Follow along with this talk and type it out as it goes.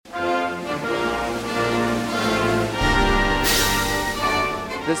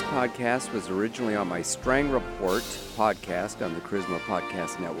This podcast was originally on my Strang Report podcast on the Charisma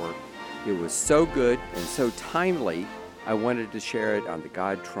Podcast Network. It was so good and so timely, I wanted to share it on the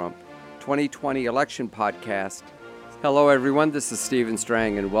God Trump 2020 election podcast. Hello, everyone. This is Stephen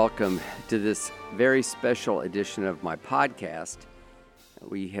Strang, and welcome to this very special edition of my podcast.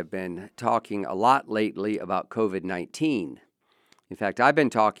 We have been talking a lot lately about COVID-19. In fact, I've been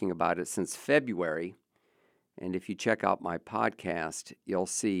talking about it since February. And if you check out my podcast, you'll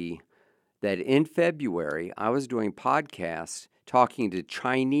see that in February, I was doing podcasts talking to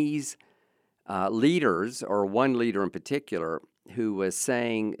Chinese leaders, or one leader in particular, who was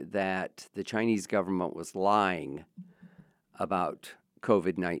saying that the Chinese government was lying about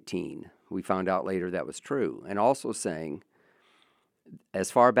COVID-19. We found out later that was true. And also saying,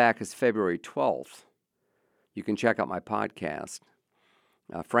 as far back as February 12th, you can check out my podcast,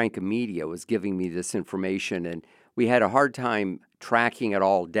 Frank Media was giving me this information, and we had a hard time tracking it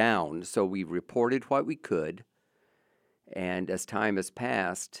all down, so we reported what we could. And as time has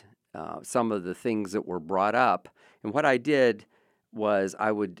passed, some of the things that were brought up, and what I did was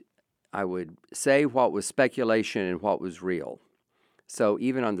I would say what was speculation and what was real. So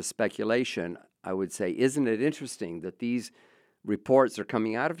even on the speculation, I would say, isn't it interesting that these reports are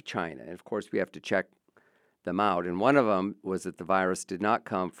coming out of China? And of course, we have to check them out. And one of them was that the virus did not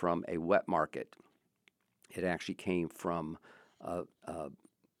come from a wet market. It actually came from a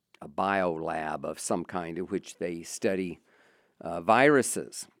biolab of some kind in which they study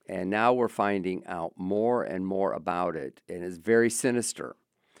viruses. And now we're finding out more and more about it, and it's very sinister.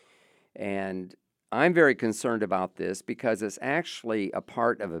 And I'm very concerned about this because it's actually a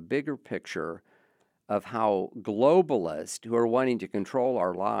part of a bigger picture of how globalists who are wanting to control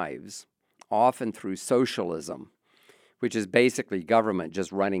our lives, often through socialism, which is basically government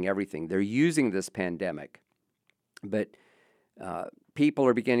just running everything. They're using this pandemic, but people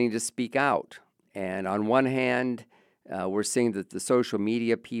are beginning to speak out. And on one hand, we're seeing that the social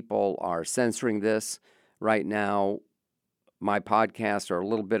media people are censoring this. Right now, my podcasts are a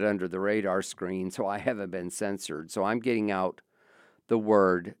little bit under the radar screen, so I haven't been censored. So I'm getting out the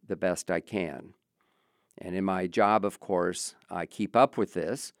word the best I can. And in my job, of course, I keep up with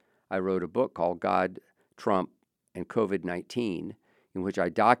this. I wrote a book called God, Trump, and COVID-19, in which I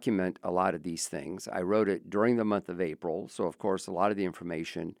document a lot of these things. I wrote it during the month of April, so of course a lot of the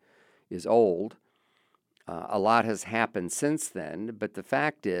information is old. A lot has happened since then, but the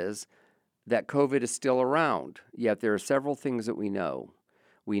fact is that COVID is still around, yet there are several things that we know.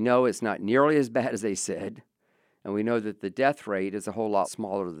 We know it's not nearly as bad as they said, and we know that the death rate is a whole lot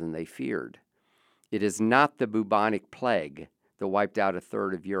smaller than they feared. It is not the bubonic plague that wiped out a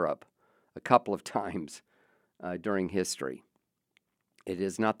third of Europe a couple of times during history. It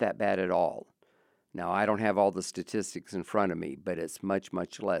is not that bad at all. Now, I don't have all the statistics in front of me, but it's much,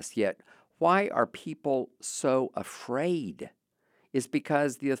 much less. Yet, why are people so afraid? It's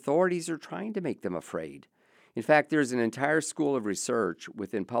because the authorities are trying to make them afraid. In fact, there's an entire school of research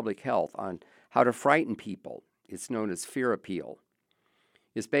within public health on how to frighten people. It's known as fear appeal.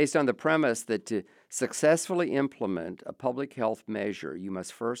 It's based on the premise that to successfully implement a public health measure, you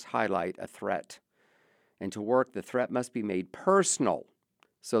must first highlight a threat. And to work, the threat must be made personal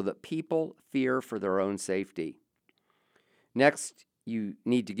so that people fear for their own safety. Next, you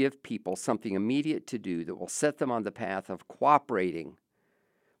need to give people something immediate to do that will set them on the path of cooperating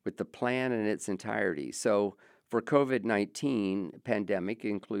with the plan in its entirety. So for COVID-19 pandemic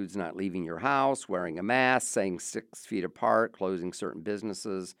includes not leaving your house, wearing a mask, staying 6 feet apart, closing certain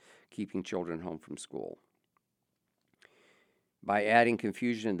businesses, keeping children home from school. By adding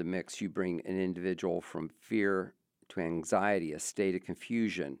confusion in the mix, you bring an individual from fear to anxiety, a state of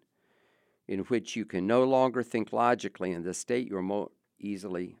confusion in which you can no longer think logically. In this state, you are more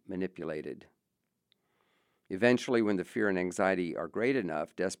easily manipulated. Eventually, when the fear and anxiety are great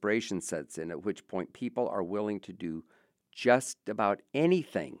enough, desperation sets in, at which point people are willing to do just about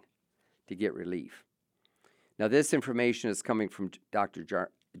anything to get relief. Now, this information is coming from Dr.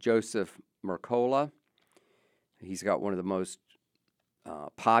 Joseph Mercola. He's got one of the most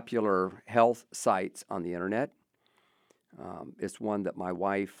popular health sites on the internet. It's one that my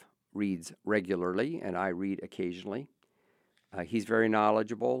wife reads regularly, and I read occasionally. He's very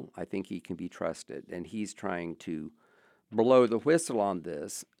knowledgeable. I think he can be trusted, and he's trying to blow the whistle on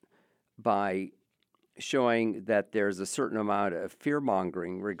this by showing that there's a certain amount of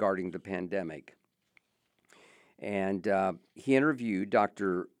fear-mongering regarding the pandemic. And he interviewed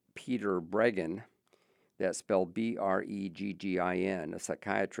Dr. Peter Breggin, that's spelled Breggin, a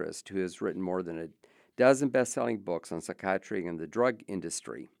psychiatrist who has written more than a dozen best-selling books on psychiatry and the drug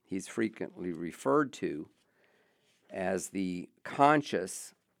industry. He's frequently referred to as the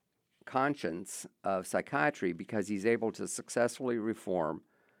conscious conscience of psychiatry because he's able to successfully reform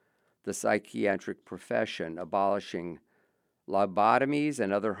the psychiatric profession, abolishing lobotomies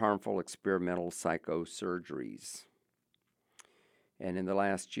and other harmful experimental psychosurgeries. And in the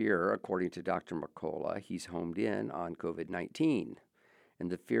last year, according to Dr. Mercola, he's homed in on COVID-19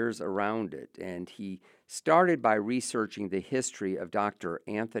 and the fears around it. And he started by researching the history of Dr.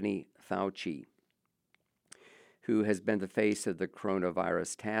 Anthony Fauci, who has been the face of the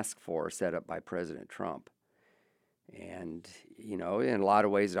coronavirus task force set up by President Trump. And, in a lot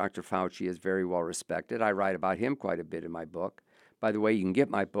of ways, Dr. Fauci is very well respected. I write about him quite a bit in my book. By the way, you can get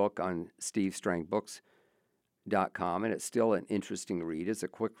my book on stevestrangbooks.com, and it's still an interesting read. It's a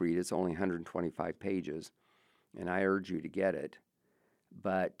quick read. It's only 125 pages, and I urge you to get it.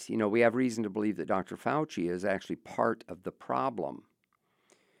 But, we have reason to believe that Dr. Fauci is actually part of the problem.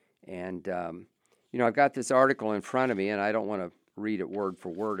 And, I've got this article in front of me, and I don't want to read it word for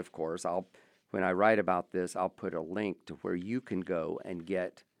word, of course. When I write about this, I'll put a link to where you can go and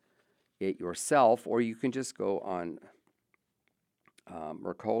get it yourself, or you can just go on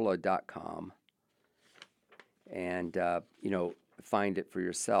Mercola.com and, find it for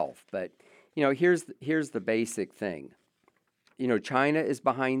yourself. But, here's the basic thing. China is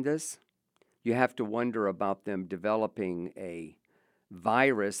behind this. You have to wonder about them developing a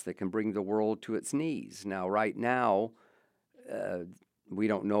virus that can bring the world to its knees. Now, right now, we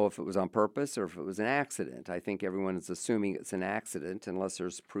don't know if it was on purpose or if it was an accident. I think everyone is assuming it's an accident unless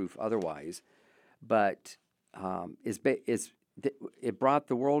there's proof otherwise. But it brought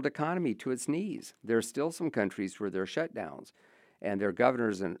the world economy to its knees. There are still some countries where there are shutdowns, and there are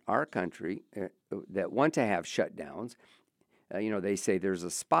governors in our country that want to have shutdowns. They say there's a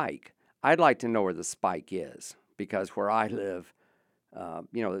spike. I'd like to know where the spike is, because where I live,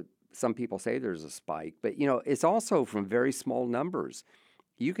 some people say there's a spike, but, it's also from very small numbers.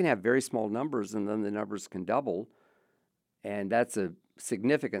 You can have very small numbers, and then the numbers can double, and that's a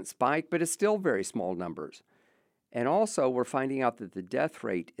significant spike, but it's still very small numbers. And also, we're finding out that the death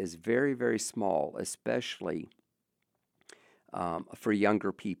rate is very, very small, especially for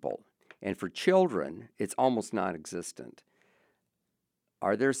younger people. And for children, it's almost non-existent.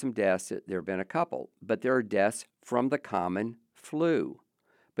 Are there some deaths? There have been a couple, but there are deaths from the common flu.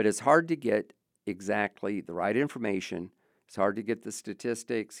 But it's hard to get exactly the right information. It's hard to get the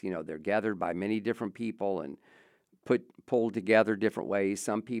statistics. They're gathered by many different people and pulled together different ways.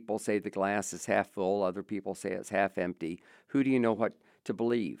 Some people say the glass is half full. Other people say it's half empty. Who do you know what to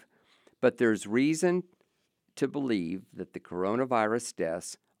believe? But there's reason to believe that the coronavirus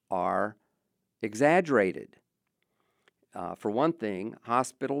deaths are exaggerated. For one thing,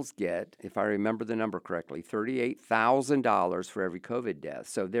 hospitals get, if I remember the number correctly, $38,000 for every COVID death.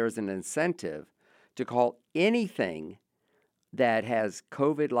 So there's an incentive to call anything that has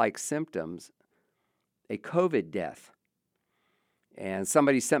COVID-like symptoms a COVID death. And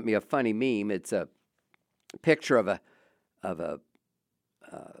somebody sent me a funny meme. It's a picture of a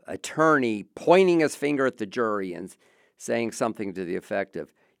attorney pointing his finger at the jury and saying something to the effect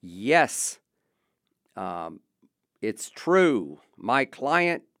of, "Yes, it's true. My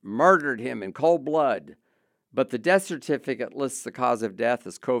client murdered him in cold blood, but the death certificate lists the cause of death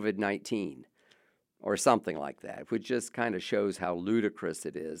as COVID-19, or something like that, which just kind of shows how ludicrous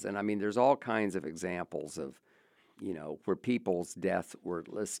it is. And I mean, there's all kinds of examples of, where people's deaths were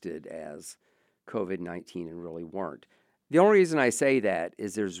listed as COVID-19 and really weren't. The only reason I say that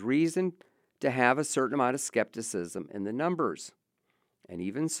is there's reason to have a certain amount of skepticism in the numbers. And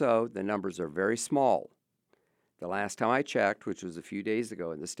even so, the numbers are very small. The last time I checked, which was a few days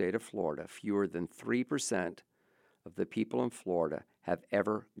ago in the state of Florida, fewer than 3% of the people in Florida have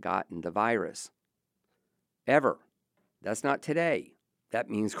ever gotten the virus. Ever. That's not today. That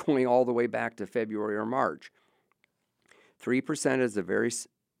means going all the way back to February or March. 3% is a very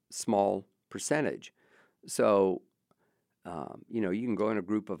small percentage. So, you can go in a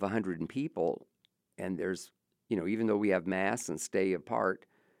group of 100 people, and there's, even though we have masks and stay apart,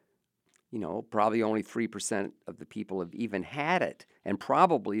 probably only 3% of the people have even had it, and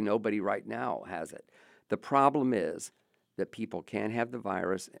probably nobody right now has it. The problem is that people can have the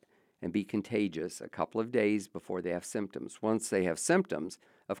virus and be contagious a couple of days before they have symptoms. Once they have symptoms,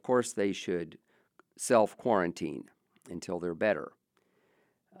 of course, they should self-quarantine until they're better.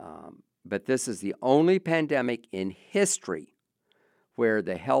 But this is the only pandemic in history where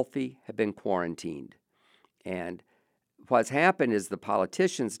the healthy have been quarantined. And what's happened is the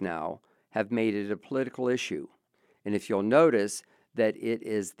politicians now have made it a political issue. And if you'll notice that it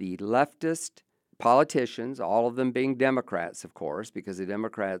is the leftist politicians, all of them being Democrats, of course, because the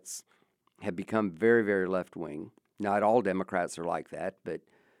Democrats have become very, very left-wing. Not all Democrats are like that, but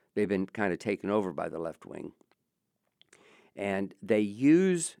They've been kind of taken over by the left wing. And they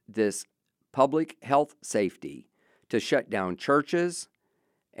use this public health safety to shut down churches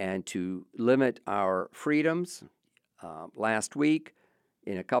and to limit our freedoms. Last week,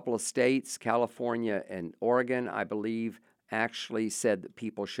 in a couple of states, California and Oregon, I believe, actually said that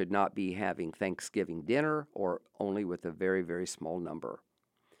people should not be having Thanksgiving dinner or only with a very, very small number.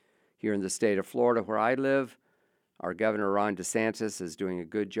 Here in the state of Florida, where I live, our Governor Ron DeSantis is doing a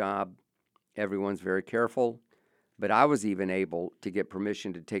good job. Everyone's very careful. But I was even able to get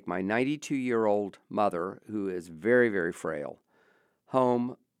permission to take my 92-year-old mother, who is very, very frail,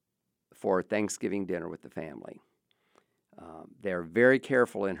 home for Thanksgiving dinner with the family. They're very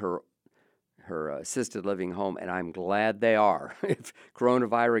careful in her assisted living home, and I'm glad they are. If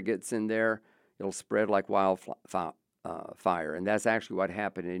coronavirus gets in there, it'll spread like wildfire. And that's actually what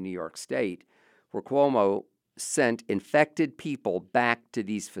happened in New York State, where Cuomo sent infected people back to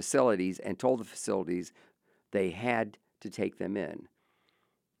these facilities and told the facilities they had to take them in.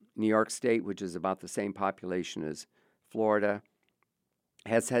 New York State, which is about the same population as Florida,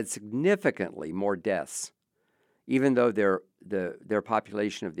 has had significantly more deaths, even though their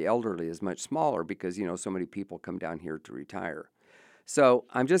population of the elderly is much smaller because, so many people come down here to retire. So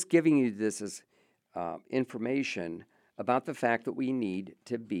I'm just giving you this as information about the fact that we need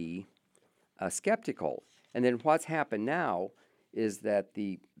to be skeptical. And then what's happened now is that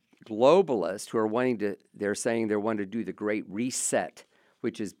the globalists who are they're saying they want to do the Great Reset,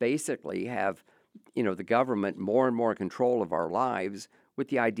 which is basically have, the government more and more control of our lives with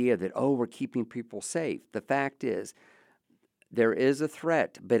the idea that, we're keeping people safe. The fact is, there is a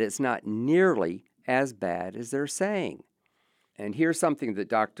threat, but it's not nearly as bad as they're saying. And here's something that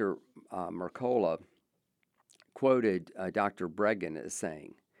Dr. Mercola quoted Dr. Bregan as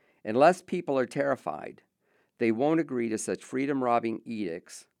saying: unless people are terrified, they won't agree to such freedom-robbing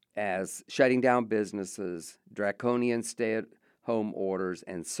edicts as shutting down businesses, draconian stay-at-home orders,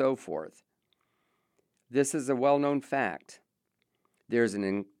 and so forth. This is a well-known fact. There's an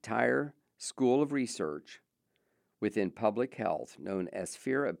entire school of research within public health known as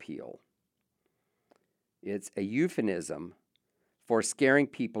fear appeal. It's a euphemism for scaring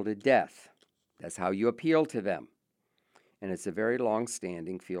people to death. That's how you appeal to them. And it's a very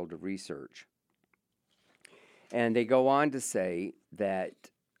long-standing field of research. And they go on to say that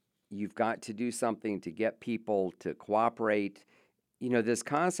you've got to do something to get people to cooperate. This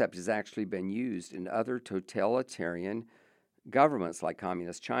concept has actually been used in other totalitarian governments like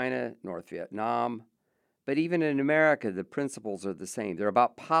Communist China, North Vietnam. But even in America, the principles are the same. They're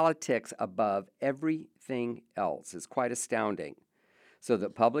about politics above everything else. It's quite astounding. So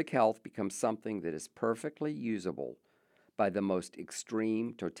that public health becomes something that is perfectly usable by the most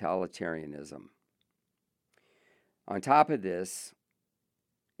extreme totalitarianism. On top of this,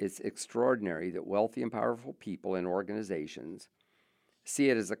 it's extraordinary that wealthy and powerful people and organizations see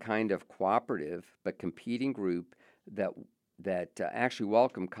it as a kind of cooperative but competing group that actually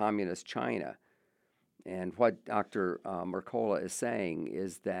welcome Communist China. And what Dr. Mercola is saying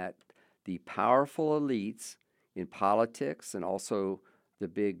is that the powerful elites in politics and also the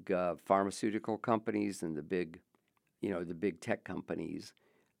big pharmaceutical companies and the big tech companies,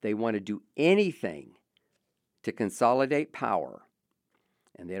 they want to do anything to consolidate power,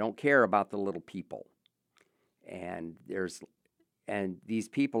 and they don't care about the little people. And these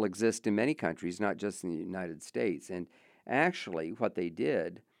people exist in many countries, not just in the United States. And actually, what they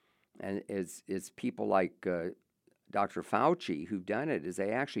did, and is people like Dr. Fauci who've done it, is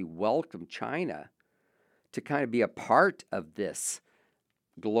they actually welcomed China to kind of be a part of this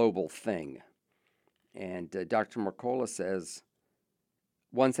global thing. And Dr. Mercola says,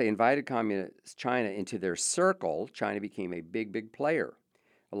 once they invited Communist China into their circle, China became a big, big player,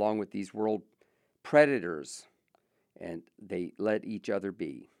 along with these world predators, and they let each other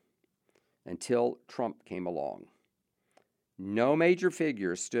be until Trump came along. No major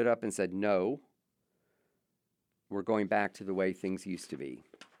figure stood up and said, no, we're going back to the way things used to be.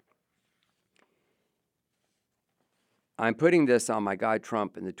 I'm putting this on my God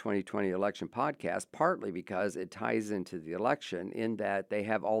Trump in the 2020 election podcast, partly because it ties into the election in that they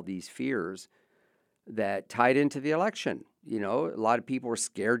have all these fears that tied into the election. A lot of people were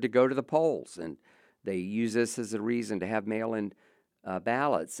scared to go to the polls, and they use this as a reason to have mail-in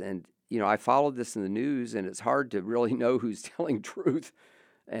ballots. And, I followed this in the news, and it's hard to really know who's telling truth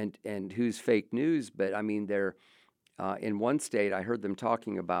and who's fake news. But, they're in one state, I heard them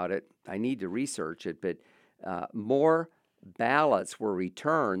talking about it. I need to research it, but more ballots were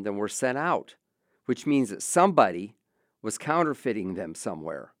returned than were sent out, which means that somebody was counterfeiting them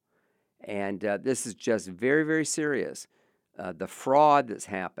somewhere. And this is just very, very serious. the fraud that's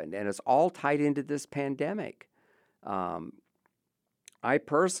happened, and it's all tied into this pandemic. Um, I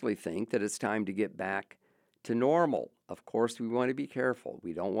personally think that it's time to get back to normal. Of course, we want to be careful.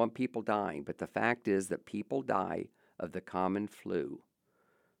 We don't want people dying, but the fact is that people die of the common flu.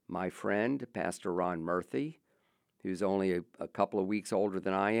 My friend, Pastor Ron Murphy, who's only a couple of weeks older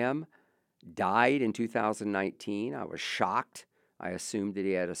than I am, died in 2019. I was shocked. I assumed that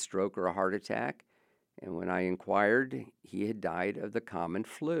he had a stroke or a heart attack. And when I inquired, he had died of the common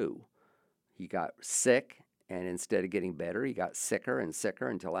flu. He got sick, and instead of getting better, he got sicker and sicker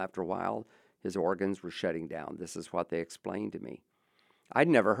until after a while, his organs were shutting down. This is what they explained to me. I'd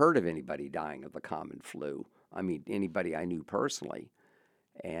never heard of anybody dying of the common flu. I mean, anybody I knew personally.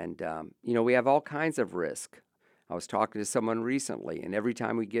 And, we have all kinds of risk. I was talking to someone recently, and every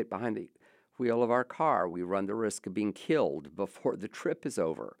time we get behind the wheel of our car, we run the risk of being killed before the trip is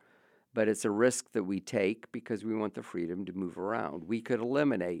over. But it's a risk that we take because we want the freedom to move around. We could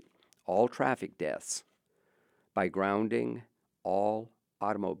eliminate all traffic deaths by grounding all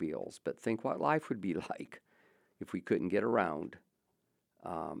automobiles. But think what life would be like if we couldn't get around,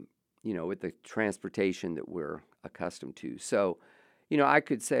 with the transportation that we're accustomed to. So, I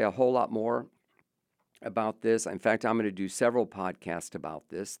could say a whole lot more about this. In fact, I'm going to do several podcasts about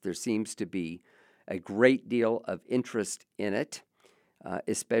this. There seems to be a great deal of interest in it,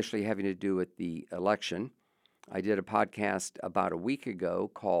 especially having to do with the election. I did a podcast about a week ago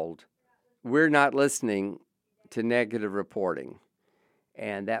called We're Not Listening to Negative Reporting.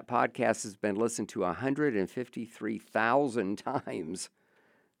 And that podcast has been listened to 153,000 times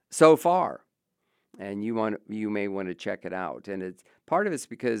so far. And you may want to check it out. And it's part of it's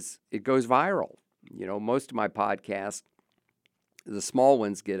because it goes viral. Most of my podcasts, the small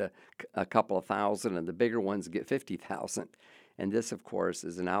ones get a couple of thousand, and the bigger ones get 50,000. And this, of course,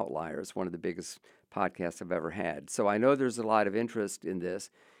 is an outlier. It's one of the biggest podcasts I've ever had. So I know there's a lot of interest in this.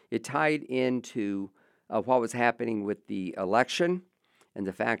 It tied into what was happening with the election and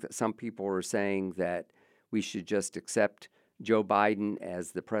the fact that some people were saying that we should just accept Joe Biden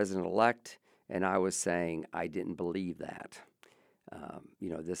as the president-elect. And I was saying I didn't believe that.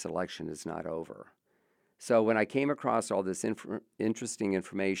 This election is not over. So when I came across all this interesting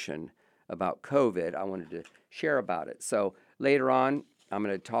information about COVID, I wanted to share about it. So later on, I'm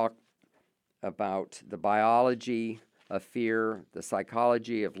going to talk about the biology of fear, the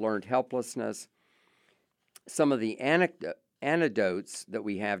psychology of learned helplessness, some of the antidotes that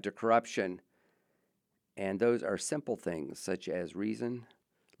we have to corruption, and those are simple things such as reason,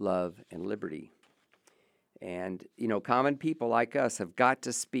 love, and liberty. And, common people like us have got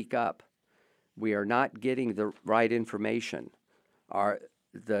to speak up. We are not getting the right information.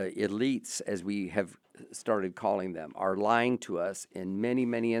 The elites, as we have started calling them, are lying to us in many,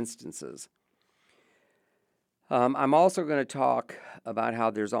 many instances. I'm also going to talk about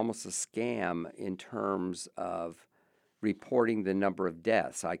how there's almost a scam in terms of reporting the number of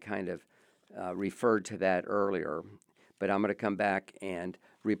deaths. I kind of referred to that earlier, but I'm going to come back and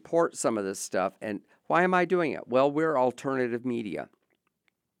report some of this stuff. And why am I doing it? Well, we're alternative media.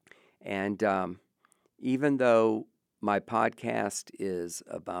 And even though my podcast is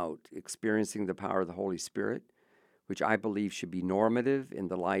about experiencing the power of the Holy Spirit, which I believe should be normative in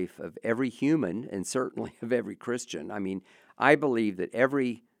the life of every human and certainly of every Christian. I mean, I believe that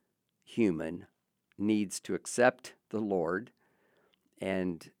every human needs to accept the Lord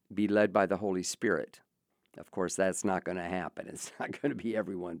and be led by the Holy Spirit. Of course, that's not going to happen. It's not going to be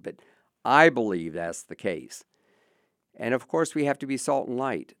everyone, but I believe that's the case. And of course, we have to be salt and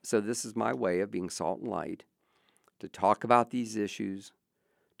light. So this is my way of being salt and light, to talk about these issues,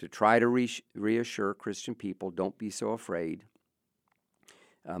 to try to reassure Christian people, don't be so afraid.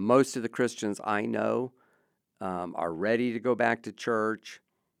 Most of the Christians I know are ready to go back to church.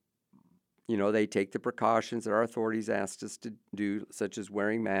 They take the precautions that our authorities asked us to do, such as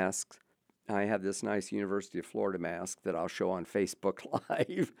wearing masks. I have this nice University of Florida mask that I'll show on Facebook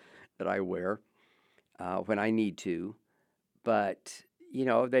Live that I wear when I need to. But,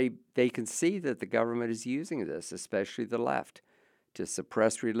 they can see that the government is using this, especially the left, to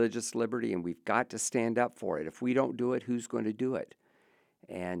suppress religious liberty, and we've got to stand up for it. If we don't do it, who's going to do it?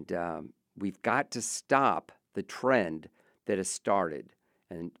 And we've got to stop the trend that has started.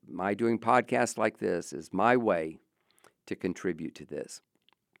 And my doing podcasts like this is my way to contribute to this.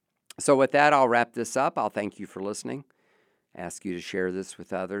 So with that, I'll wrap this up. I'll thank you for listening. Ask you to share this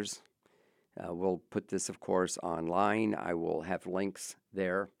with others. We'll put this, of course, online. I will have links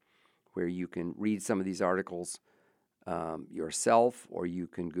there where you can read some of these articles yourself, or you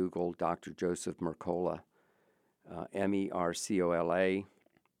can Google Dr. Joseph Mercola, Mercola,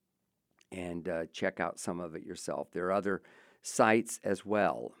 and check out some of it yourself. There are other sites as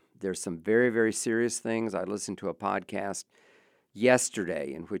well. There's some very, very serious things. I listened to a podcast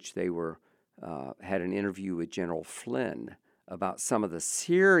yesterday in which they had an interview with General Flynn about some of the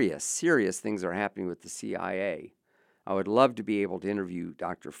serious things that are happening with the CIA. I would love to be able to interview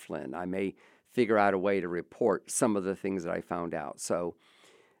Dr. Flynn. I may figure out a way to report some of the things that I found out. So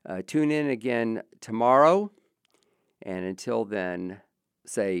tune in again tomorrow. And until then,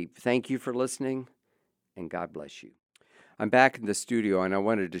 say thank you for listening and God bless you. I'm back in the studio and I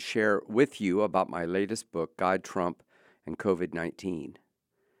wanted to share with you about my latest book, God, Trump, and COVID-19.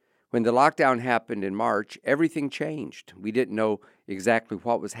 When the lockdown happened in March, everything changed. We didn't know exactly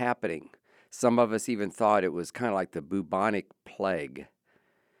what was happening. Some of us even thought it was kind of like the bubonic plague.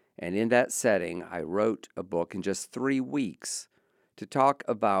 And in that setting, I wrote a book in just 3 weeks to talk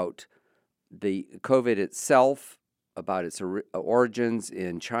about the COVID itself, about its origins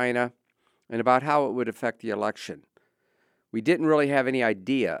in China, and about how it would affect the election. We didn't really have any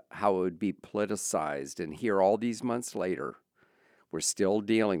idea how it would be politicized, and here all these months later, we're still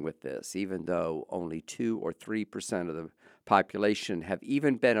dealing with this, even though only 2 or 3% of the population have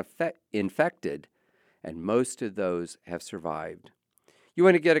even been infected, and most of those have survived. You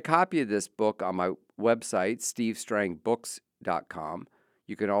want to get a copy of this book on my website, stevestrangbooks.com.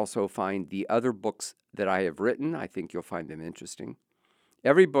 You can also find the other books that I have written. I think you'll find them interesting.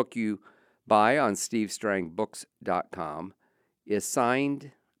 Every book you buy on stevestrangbooks.com is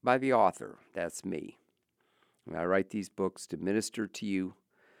signed by the author. That's me. And I write these books to minister to you,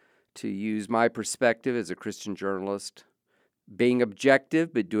 to use my perspective as a Christian journalist, being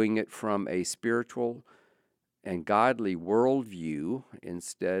objective, but doing it from a spiritual and godly worldview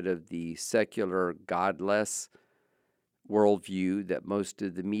instead of the secular, godless worldview that most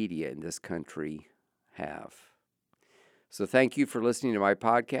of the media in this country have. So thank you for listening to my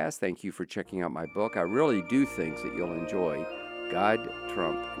podcast. Thank you for checking out my book. I really do think that you'll enjoy God,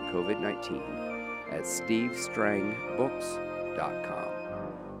 Trump, and COVID-19 at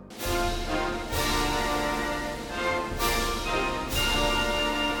stevestrangbooks.com.